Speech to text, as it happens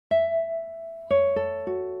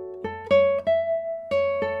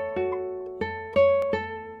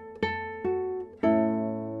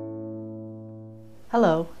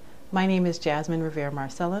Hello, my name is Jasmine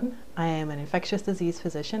Rivera-Marcellin. I am an infectious disease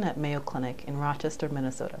physician at Mayo Clinic in Rochester,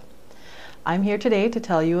 Minnesota. I'm here today to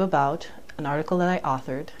tell you about an article that I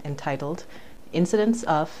authored entitled Incidence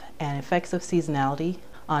of and Effects of Seasonality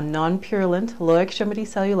on Non-Purulent Lower Extremity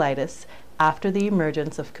Cellulitis after the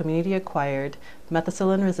Emergence of Community-Acquired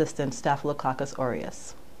Methicillin-Resistant Staphylococcus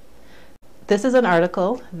aureus. This is an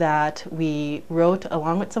article that we wrote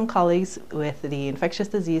along with some colleagues with the Infectious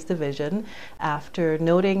Disease Division after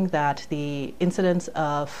noting that the incidence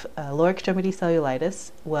of lower extremity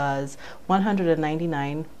cellulitis was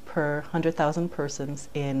 199 per 100,000 persons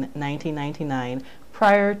in 1999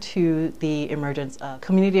 prior to the emergence of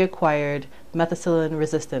community-acquired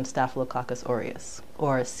methicillin-resistant Staphylococcus aureus,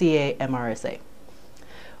 or CA-MRSA.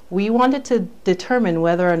 We wanted to determine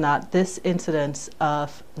whether or not this incidence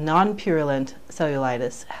of non-purulent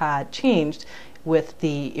cellulitis had changed with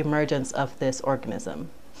the emergence of this organism.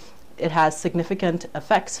 It has significant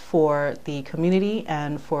effects for the community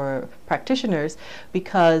and for practitioners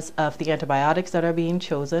because of the antibiotics that are being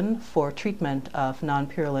chosen for treatment of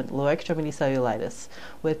non-purulent lower extremity cellulitis,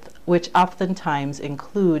 which oftentimes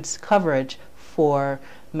includes coverage for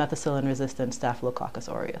methicillin-resistant Staphylococcus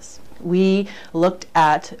aureus. We looked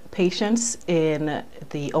at patients in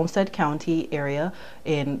the Olmsted County area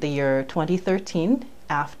in the year 2013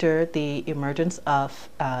 after the emergence of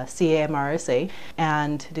CA-MRSA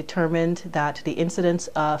and determined that the incidence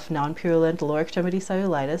of non-purulent lower extremity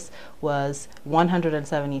cellulitis was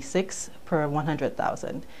 176 per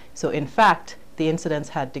 100,000. So in fact, the incidence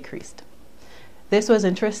had decreased. This was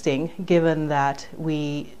interesting given that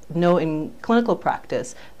we know in clinical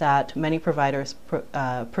practice that many providers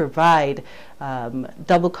provide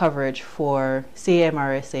double coverage for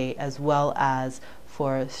CA-MRSA as well as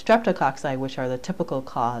for streptococci, which are the typical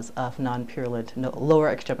cause of non-purulent lower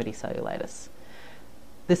extremity cellulitis.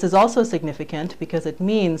 This is also significant because it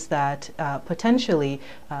means that potentially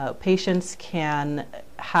patients can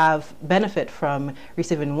have benefit from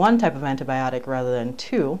receiving one type of antibiotic rather than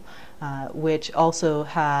two, which also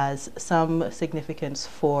has some significance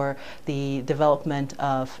for the development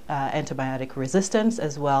of antibiotic resistance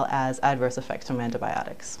as well as adverse effects from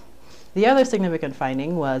antibiotics. The other significant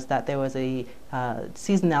finding was that there was a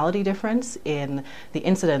seasonality difference in the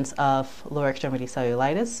incidence of lower extremity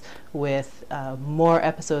cellulitis, with more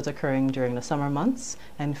episodes occurring during the summer months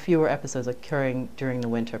and fewer episodes occurring during the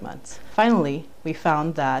winter months. Finally, we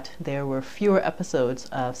found that there were fewer episodes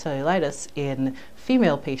of cellulitis in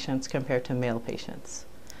female patients compared to male patients.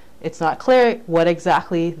 It's not clear what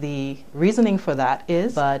exactly the reasoning for that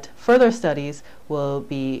is, but further studies will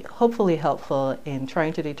be hopefully helpful in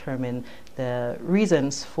trying to determine the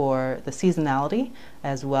reasons for the seasonality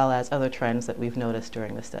as well as other trends that we've noticed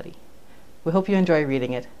during the study. We hope you enjoy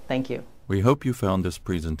reading it. Thank you. We hope you found this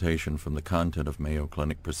presentation from the content of Mayo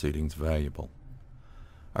Clinic Proceedings valuable.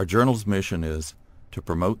 Our journal's mission is to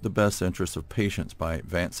promote the best interests of patients by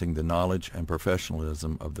advancing the knowledge and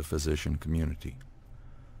professionalism of the physician community.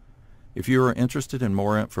 If you are interested in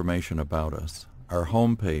more information about us, our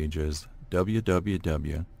homepage is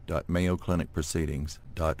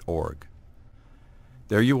www.mayoclinicproceedings.org.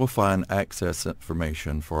 There you will find access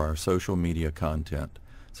information for our social media content,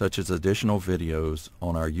 such as additional videos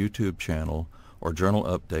on our YouTube channel or journal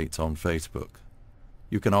updates on Facebook.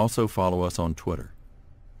 You can also follow us on Twitter.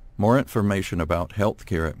 More information about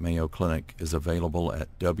healthcare at Mayo Clinic is available at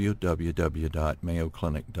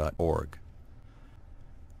www.mayoclinic.org.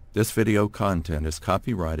 This video content is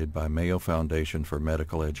copyrighted by Mayo Foundation for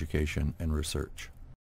Medical Education and Research.